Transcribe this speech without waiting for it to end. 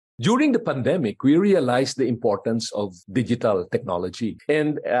During the pandemic, we realized the importance of digital technology.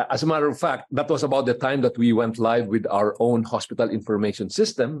 And as a matter of fact, that was about the time that we went live with our own hospital information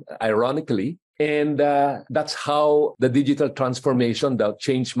system, ironically. And that's how the digital transformation, the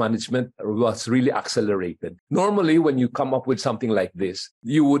change management was really accelerated. Normally, when you come up with something like this,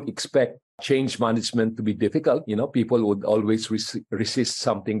 you would expect change management to be difficult. People would always resist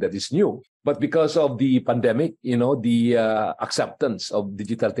something that is new. But because of the pandemic, the acceptance of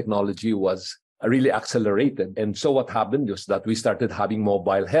digital technology was really accelerated. And so what happened was that we started having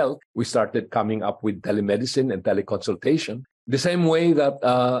mobile health. We started coming up with telemedicine and teleconsultation. The same way that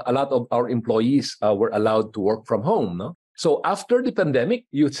a lot of our employees were allowed to work from home. No? So after the pandemic,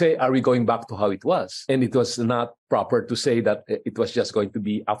 you'd say, are we going back to how it was? And it was not proper to say that it was just going to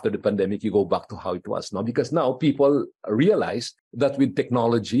be after the pandemic, you go back to how it was. No? Because now people realize that with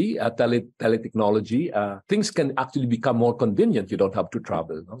technology, teletechnology, things can actually become more convenient. You don't have to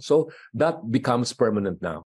travel. No? So that becomes permanent now.